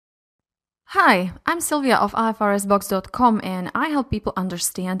Hi, I'm Sylvia of IFRSbox.com and I help people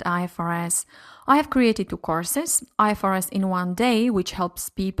understand IFRS. I have created two courses, IFRS in 1 day, which helps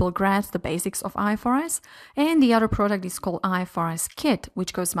people grasp the basics of IFRS, and the other product is called IFRS Kit,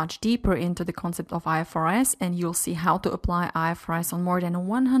 which goes much deeper into the concept of IFRS, and you'll see how to apply IFRS on more than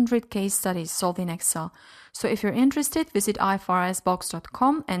 100 case studies solved in Excel. So if you're interested, visit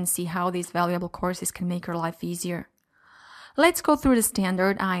IFRSbox.com and see how these valuable courses can make your life easier. Let's go through the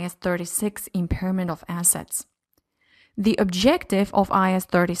standard IAS 36 impairment of assets. The objective of IAS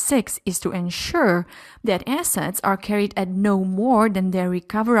 36 is to ensure that assets are carried at no more than their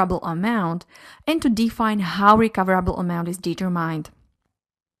recoverable amount and to define how recoverable amount is determined.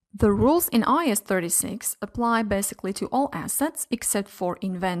 The rules in IAS 36 apply basically to all assets except for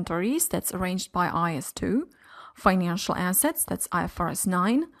inventories, that's arranged by IAS 2, financial assets, that's IFRS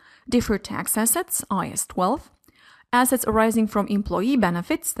 9, deferred tax assets, IAS 12, assets arising from employee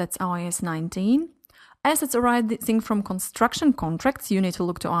benefits, that's IAS 19. Assets arising from construction contracts, you need to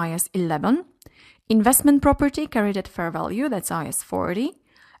look to IAS 11. Investment property carried at fair value, that's IAS 40.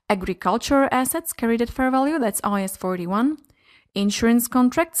 Agricultural assets carried at fair value, that's IAS 41. Insurance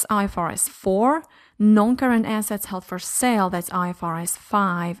contracts, IFRS 4. Non-current assets held for sale, that's IFRS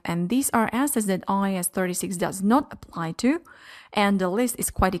 5. And these are assets that IAS 36 does not apply to, and the list is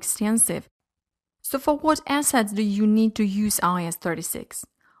quite extensive. So for what assets do you need to use IAS 36?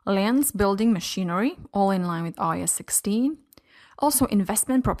 Lands, building, machinery, all in line with IAS 16. Also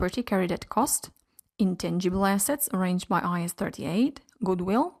investment property carried at cost. Intangible assets arranged by IAS 38.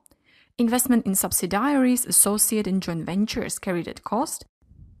 Goodwill. Investment in subsidiaries, associate and joint ventures carried at cost.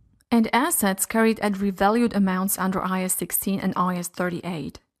 And assets carried at revalued amounts under IAS 16 and IAS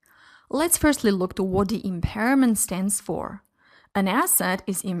 38. Let's firstly look to what the impairment stands for. An asset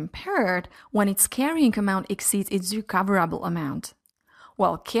is impaired when its carrying amount exceeds its recoverable amount.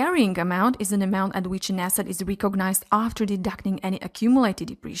 While carrying amount is an amount at which an asset is recognized after deducting any accumulated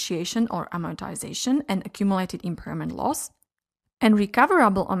depreciation or amortization and accumulated impairment loss, and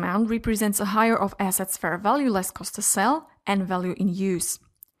recoverable amount represents a higher of assets fair value less cost to sell and value in use.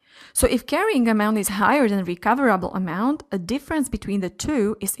 So if carrying amount is higher than recoverable amount, a difference between the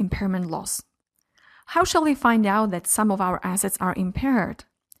two is impairment loss. How shall we find out that some of our assets are impaired?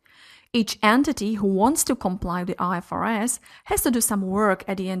 Each entity who wants to comply with IFRS has to do some work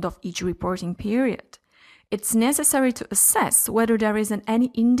at the end of each reporting period. It's necessary to assess whether there is any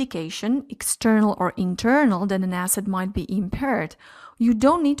indication, external or internal, that an asset might be impaired. You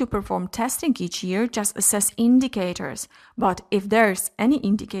don't need to perform testing each year, just assess indicators. But if there's any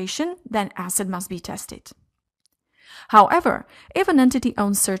indication, then asset must be tested. However, if an entity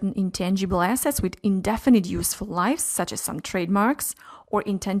owns certain intangible assets with indefinite useful lives, such as some trademarks, or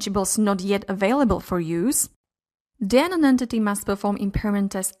intangibles not yet available for use, then an entity must perform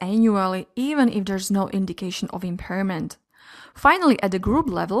impairment tests annually, even if there's no indication of impairment. Finally, at the group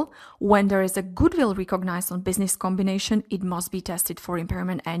level, when there is a goodwill recognized on business combination, it must be tested for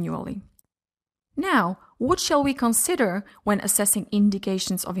impairment annually. Now, what shall we consider when assessing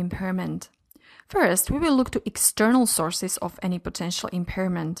indications of impairment? First, we will look to external sources of any potential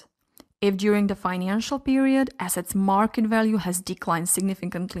impairment. If during the financial period, assets' market value has declined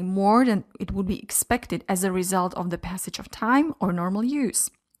significantly more than it would be expected as a result of the passage of time or normal use.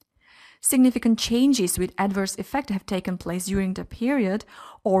 Significant changes with adverse effect have taken place during the period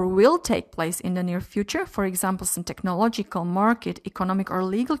or will take place in the near future, for example, some technological, market, economic or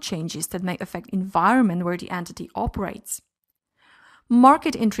legal changes that may affect environment where the entity operates.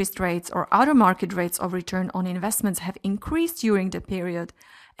 Market interest rates or other market rates of return on investments have increased during the period,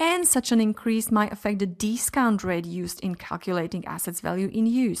 and such an increase might affect the discount rate used in calculating assets value in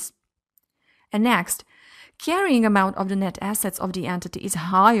use. And next, carrying amount of the net assets of the entity is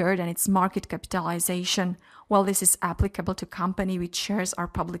higher than its market capitalization, while this is applicable to company which shares are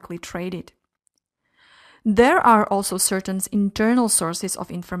publicly traded. There are also certain internal sources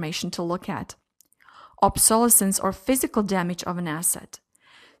of information to look at. Obsolescence or physical damage of an asset.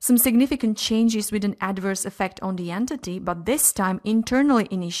 Some significant changes with an adverse effect on the entity, but this time internally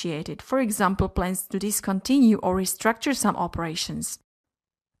initiated, for example, plans to discontinue or restructure some operations.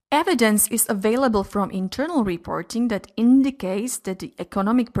 Evidence is available from internal reporting that indicates that the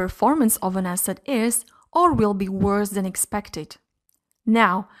economic performance of an asset is or will be worse than expected.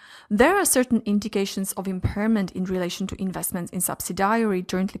 Now, there are certain indications of impairment in relation to investments in subsidiary,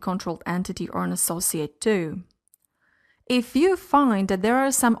 jointly controlled entity or an associate too. If you find that there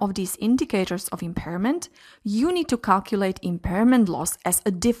are some of these indicators of impairment, you need to calculate impairment loss as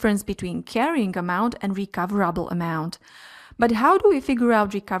a difference between carrying amount and recoverable amount. But how do we figure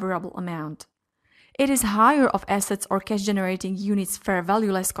out recoverable amount? It is higher of assets or cash-generating units fair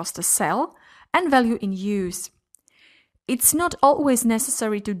value less cost to sell, and value in use. It's not always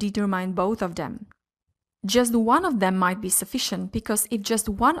necessary to determine both of them. Just one of them might be sufficient, because if just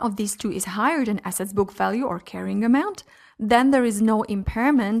one of these two is higher than assets book value or carrying amount, then there is no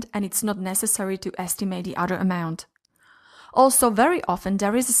impairment and it's not necessary to estimate the other amount. Also, very often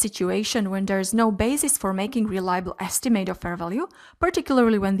there is a situation when there is no basis for making reliable estimate of fair value,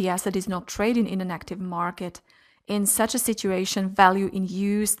 particularly when the asset is not trading in an active market. In such a situation, value in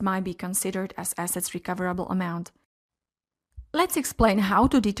use might be considered as assets recoverable amount. Let's explain how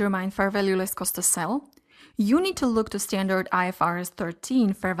to determine fair value less cost to sell. You need to look to standard IFRS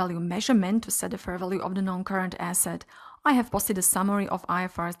 13 fair value measurement to set the fair value of the non-current asset. I have posted a summary of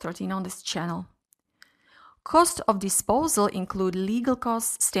IFRS 13 on this channel. Cost of disposal include legal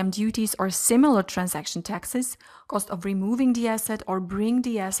costs, stamp duties or similar transaction taxes, cost of removing the asset or bring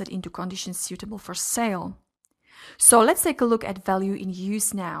the asset into conditions suitable for sale. So let's take a look at value in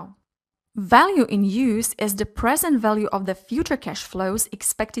use now. Value in use is the present value of the future cash flows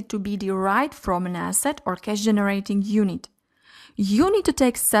expected to be derived from an asset or cash generating unit. You need to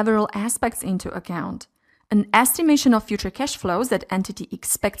take several aspects into account: an estimation of future cash flows that entity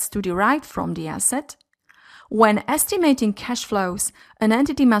expects to derive from the asset. When estimating cash flows, an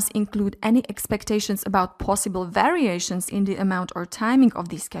entity must include any expectations about possible variations in the amount or timing of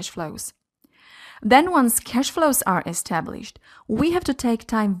these cash flows. Then once cash flows are established, we have to take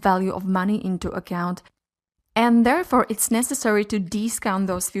time value of money into account, and therefore it's necessary to discount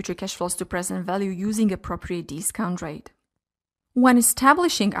those future cash flows to present value using appropriate discount rate. When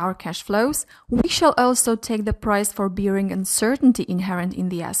establishing our cash flows, we shall also take the price for bearing uncertainty inherent in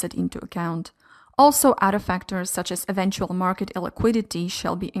the asset into account. Also, other factors such as eventual market illiquidity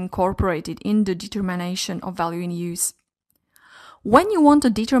shall be incorporated in the determination of value in use. When you want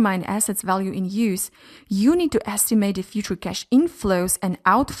to determine assets value in use, you need to estimate the future cash inflows and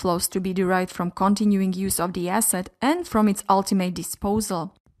outflows to be derived from continuing use of the asset and from its ultimate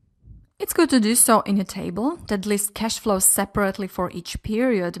disposal. It's good to do so in a table that lists cash flows separately for each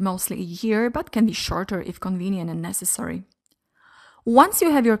period, mostly a year, but can be shorter if convenient and necessary. Once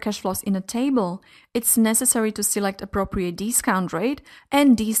you have your cash flows in a table, it's necessary to select appropriate discount rate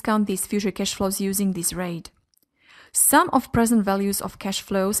and discount these future cash flows using this rate. Sum of present values of cash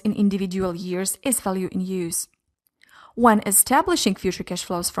flows in individual years is value in use. When establishing future cash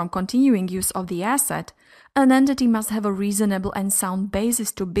flows from continuing use of the asset, an entity must have a reasonable and sound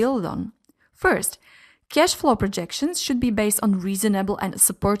basis to build on. First, cash flow projections should be based on reasonable and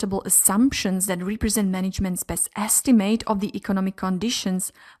supportable assumptions that represent management's best estimate of the economic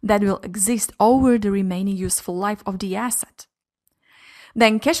conditions that will exist over the remaining useful life of the asset.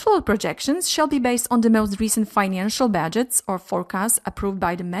 Then cash flow projections shall be based on the most recent financial budgets or forecasts approved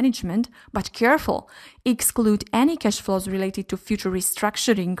by the management, but careful, exclude any cash flows related to future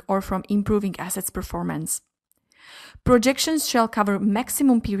restructuring or from improving assets performance. Projections shall cover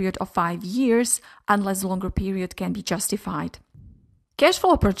maximum period of 5 years unless longer period can be justified. Cash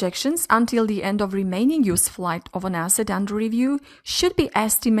flow projections until the end of remaining useful life of an asset under review should be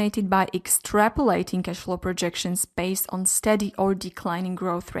estimated by extrapolating cash flow projections based on steady or declining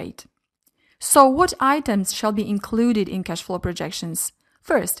growth rate. So what items shall be included in cash flow projections?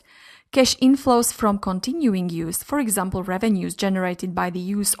 First, cash inflows from continuing use, for example, revenues generated by the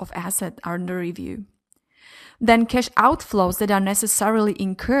use of asset under review. Then cash outflows that are necessarily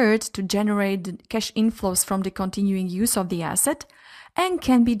incurred to generate the cash inflows from the continuing use of the asset and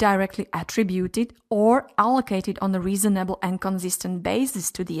can be directly attributed or allocated on a reasonable and consistent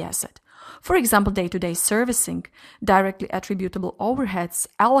basis to the asset. For example, day-to-day servicing, directly attributable overheads,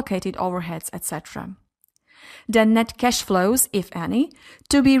 allocated overheads, etc. Then net cash flows, if any,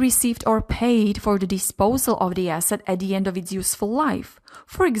 to be received or paid for the disposal of the asset at the end of its useful life.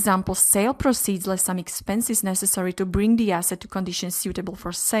 For example, sale proceeds less some expenses necessary to bring the asset to conditions suitable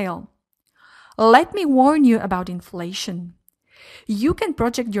for sale. Let me warn you about inflation. You can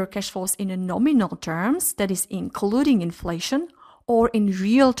project your cash flows in nominal terms, that is including inflation, or in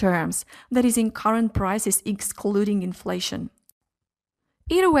real terms, that is in current prices excluding inflation.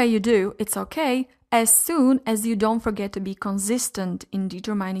 Either way you do, it's okay, as soon as you don't forget to be consistent in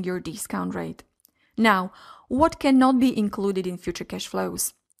determining your discount rate. Now, what cannot be included in future cash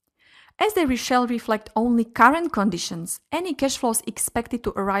flows? As they shall reflect only current conditions, any cash flows expected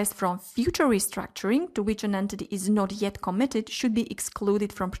to arise from future restructuring to which an entity is not yet committed should be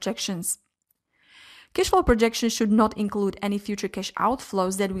excluded from projections. Cash flow projections should not include any future cash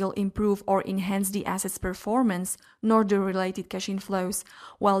outflows that will improve or enhance the asset's performance, nor the related cash inflows,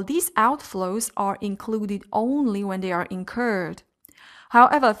 while these outflows are included only when they are incurred.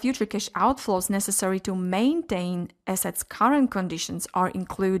 However, future cash outflows necessary to maintain assets' current conditions are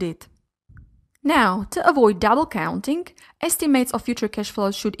included. Now, to avoid double counting, estimates of future cash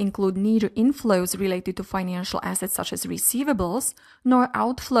flows should include neither inflows related to financial assets such as receivables, nor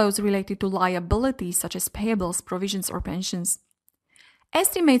outflows related to liabilities such as payables, provisions, or pensions.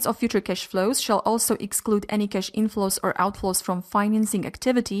 Estimates of future cash flows shall also exclude any cash inflows or outflows from financing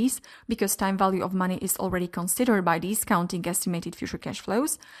activities, because time value of money is already considered by discounting estimated future cash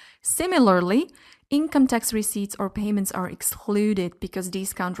flows. Similarly, income tax receipts or payments are excluded because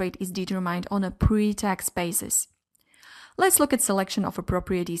discount rate is determined on a pre-tax basis. Let's look at selection of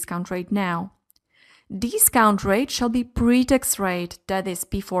appropriate discount rate now. Discount rate shall be pre-tax rate, that is,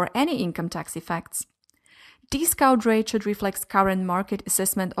 before any income tax effects. Discount rate should reflect current market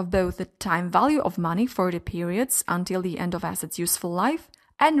assessment of both the time value of money for the periods until the end of asset's useful life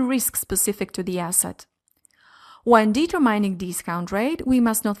and risk specific to the asset. When determining discount rate, we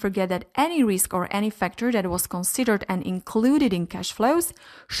must not forget that any risk or any factor that was considered and included in cash flows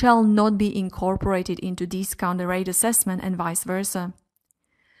shall not be incorporated into discount rate assessment and vice versa.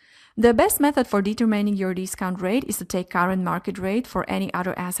 The best method for determining your discount rate is to take current market rate for any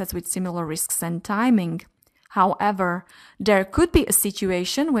other assets with similar risks and timing. However, there could be a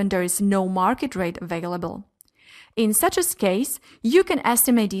situation when there is no market rate available. In such a case, you can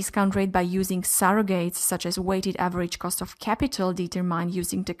estimate discount rate by using surrogates such as weighted average cost of capital determined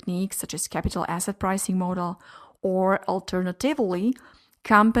using techniques such as capital asset pricing model, or alternatively,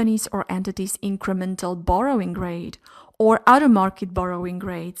 companies or entities' incremental borrowing rate or other market borrowing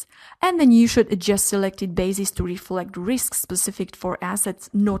rates, and then you should adjust selected basis to reflect risks specific for assets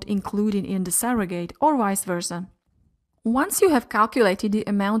not included in the surrogate or vice versa. Once you have calculated the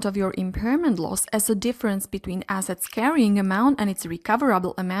amount of your impairment loss as a difference between assets carrying amount and its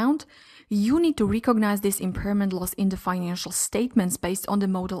recoverable amount, you need to recognize this impairment loss in the financial statements based on the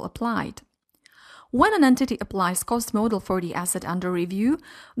model applied. When an entity applies cost model for the asset under review,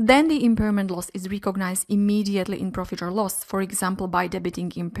 then the impairment loss is recognized immediately in profit or loss, for example by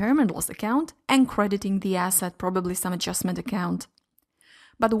debiting impairment loss account and crediting the asset, probably some adjustment account.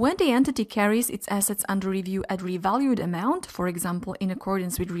 But when the entity carries its assets under review at revalued amount, for example in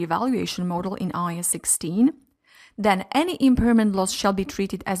accordance with revaluation model in IAS 16, then any impairment loss shall be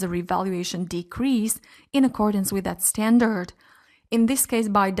treated as a revaluation decrease in accordance with that standard. In this case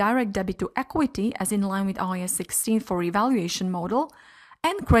by direct debit to equity as in line with IAS 16 for revaluation model,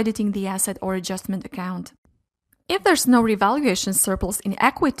 and crediting the asset or adjustment account. If there's no revaluation surplus in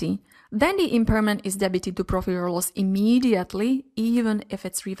equity, then the impairment is debited to profit or loss immediately, even if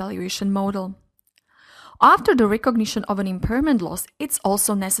it's revaluation model. After the recognition of an impairment loss, it's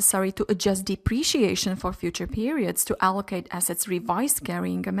also necessary to adjust depreciation for future periods to allocate assets' revised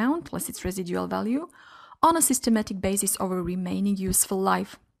carrying amount, less its residual value, on a systematic basis over remaining useful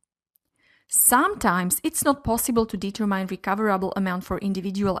life. Sometimes it's not possible to determine recoverable amount for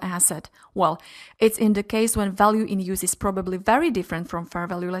individual asset. Well, it's in the case when value in use is probably very different from fair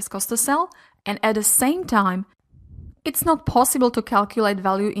value less cost to sell, and at the same time, it's not possible to calculate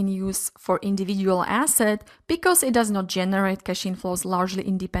value in use for individual asset because it does not generate cash inflows largely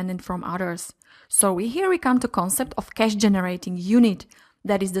independent from others. So here we come to concept of cash generating unit.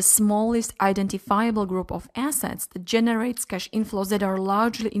 That is the smallest identifiable group of assets that generates cash inflows that are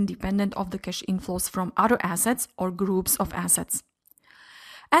largely independent of the cash inflows from other assets or groups of assets.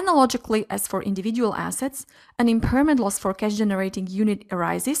 Analogically, as for individual assets, an impairment loss for cash generating unit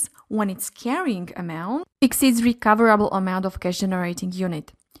arises when its carrying amount exceeds recoverable amount of cash generating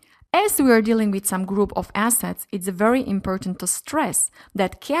unit. As we are dealing with some group of assets, it's very important to stress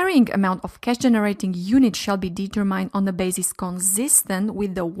that carrying amount of cash generating unit shall be determined on the basis consistent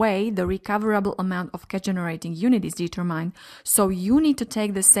with the way the recoverable amount of cash generating unit is determined, so you need to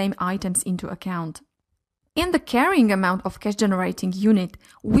take the same items into account. In the carrying amount of cash generating unit,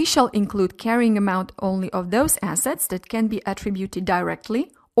 we shall include carrying amount only of those assets that can be attributed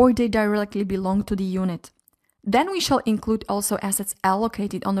directly or they directly belong to the unit. Then we shall include also assets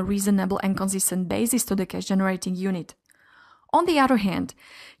allocated on a reasonable and consistent basis to the cash-generating unit. On the other hand,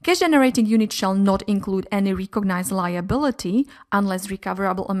 cash-generating unit shall not include any recognized liability unless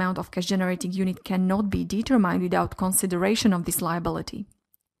recoverable amount of cash-generating unit cannot be determined without consideration of this liability.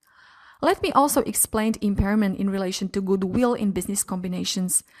 Let me also explain impairment in relation to goodwill in business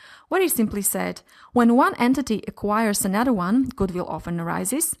combinations. Very simply said, when one entity acquires another one, goodwill often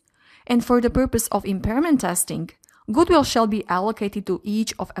arises. And for the purpose of impairment testing, goodwill shall be allocated to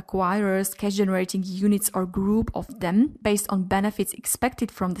each of acquirers' cash-generating units or group of them based on benefits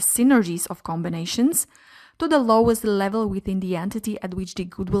expected from the synergies of combinations to the lowest level within the entity at which the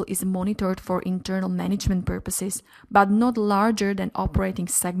goodwill is monitored for internal management purposes, but not larger than operating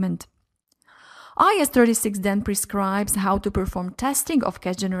segment. IAS 36 then prescribes how to perform testing of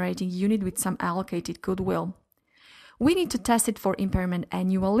cash-generating unit with some allocated goodwill. We need to test it for impairment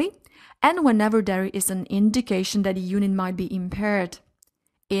annually and whenever there is an indication that a unit might be impaired.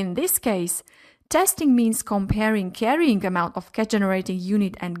 In this case, testing means comparing carrying amount of cash-generating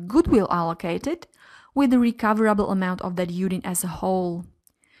unit and goodwill allocated with the recoverable amount of that unit as a whole.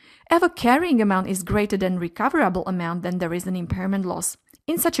 If a carrying amount is greater than recoverable amount, then there is an impairment loss.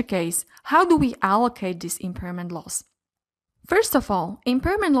 In such a case, how do we allocate this impairment loss? First of all,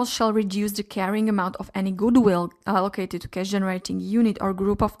 impairment loss shall reduce the carrying amount of any goodwill allocated to cash-generating unit or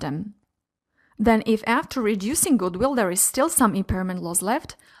group of them. Then, if after reducing goodwill there is still some impairment loss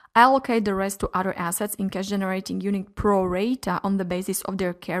left, allocate the rest to other assets in cash-generating unit pro rata on the basis of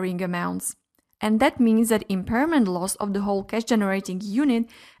their carrying amounts. And that means that impairment loss of the whole cash-generating unit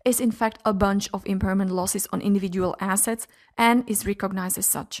is in fact a bunch of impairment losses on individual assets and is recognized as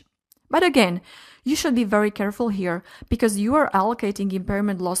such. But again, you should be very careful here because you are allocating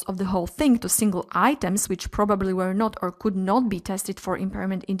impairment loss of the whole thing to single items which probably were not or could not be tested for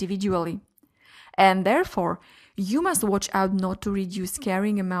impairment individually. And therefore, you must watch out not to reduce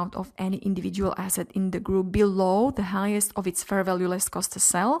carrying amount of any individual asset in the group below the highest of its fair value less cost to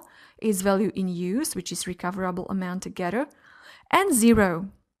sell, its value in use, which is recoverable amount together, and 0.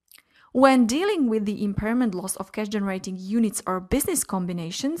 When dealing with the impairment loss of cash-generating units or business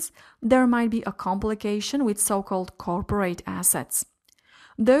combinations, there might be a complication with so-called corporate assets.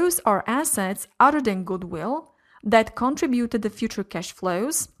 Those are assets other than goodwill that contribute to the future cash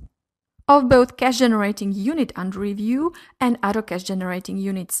flows of both cash-generating unit under review and other cash-generating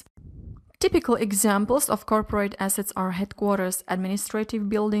units. Typical examples of corporate assets are headquarters, administrative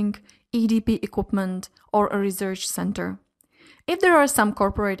building, EDP equipment, or a research center. If there are some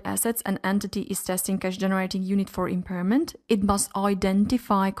corporate assets an entity is testing cash-generating unit for impairment, it must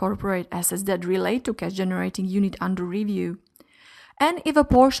identify corporate assets that relate to cash-generating unit under review. And if a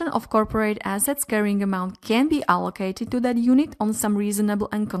portion of corporate assets carrying amount can be allocated to that unit on some reasonable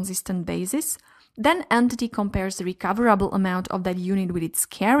and consistent basis, then entity compares the recoverable amount of that unit with its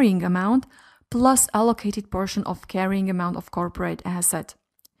carrying amount plus allocated portion of carrying amount of corporate asset.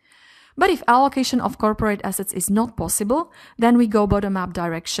 But if allocation of corporate assets is not possible, then we go bottom-up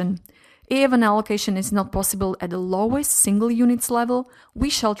direction. If an allocation is not possible at the lowest single units level,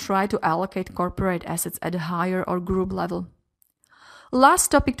 we shall try to allocate corporate assets at a higher or group level.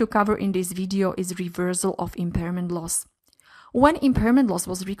 Last topic to cover in this video is reversal of impairment loss. When impairment loss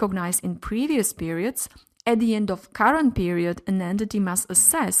was recognized in previous periods, at the end of current period, an entity must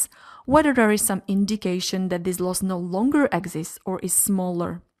assess whether there is some indication that this loss no longer exists or is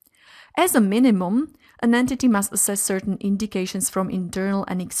smaller. As a minimum, an entity must assess certain indications from internal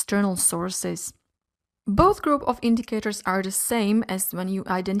and external sources. Both group of indicators are the same as when you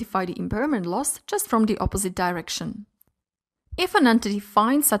identify the impairment loss, just from the opposite direction. If an entity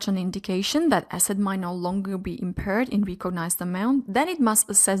finds such an indication that asset might no longer be impaired in recognized amount, then it must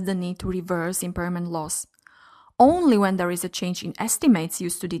assess the need to reverse impairment loss. Only when there is a change in estimates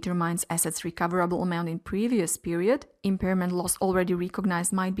used to determine assets' recoverable amount in previous period, impairment loss already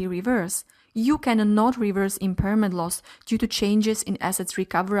recognized might be reversed. You cannot reverse impairment loss due to changes in assets'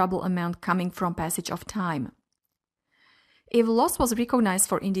 recoverable amount coming from passage of time. If loss was recognized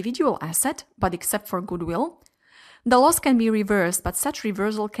for individual asset, but except for goodwill, the loss can be reversed, but such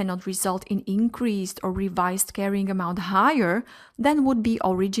reversal cannot result in increased or revised carrying amount higher than would be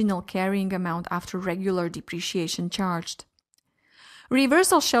original carrying amount after regular depreciation charged.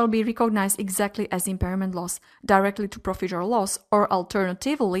 Reversal shall be recognized exactly as impairment loss, directly to profit or loss, or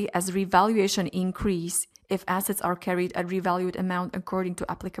alternatively as revaluation increase if assets are carried at revalued amount according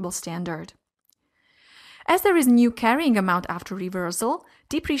to applicable standard. As there is new carrying amount after reversal,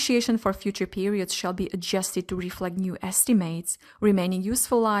 depreciation for future periods shall be adjusted to reflect new estimates, remaining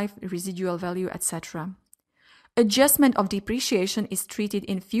useful life, residual value, etc. Adjustment of depreciation is treated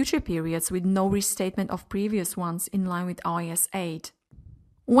in future periods with no restatement of previous ones in line with IAS 8.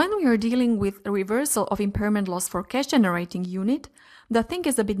 When we are dealing with a reversal of impairment loss for cash-generating unit, the thing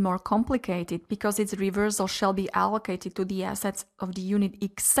is a bit more complicated because its reversal shall be allocated to the assets of the unit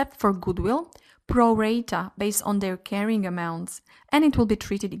except for goodwill, pro rata based on their carrying amounts, and it will be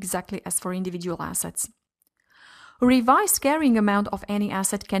treated exactly as for individual assets. Revised carrying amount of any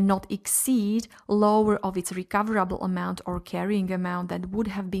asset cannot exceed lower of its recoverable amount or carrying amount that would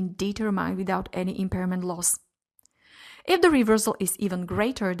have been determined without any impairment loss. If the reversal is even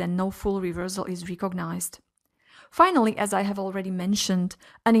greater, then no full reversal is recognized. Finally, as I have already mentioned,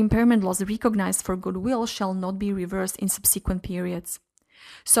 an impairment loss recognized for goodwill shall not be reversed in subsequent periods.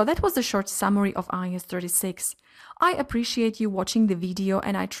 So that was the short summary of IAS 36. I appreciate you watching the video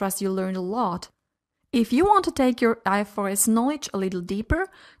and I trust you learned a lot. If you want to take your IFRS knowledge a little deeper,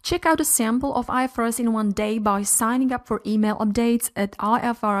 check out a sample of IFRS in one day by signing up for email updates at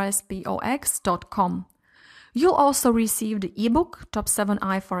ifrsbox.com. You'll also receive the ebook, Top 7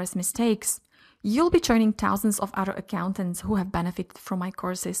 IFRS Mistakes. You'll be joining thousands of other accountants who have benefited from my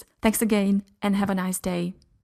courses. Thanks again and have a nice day.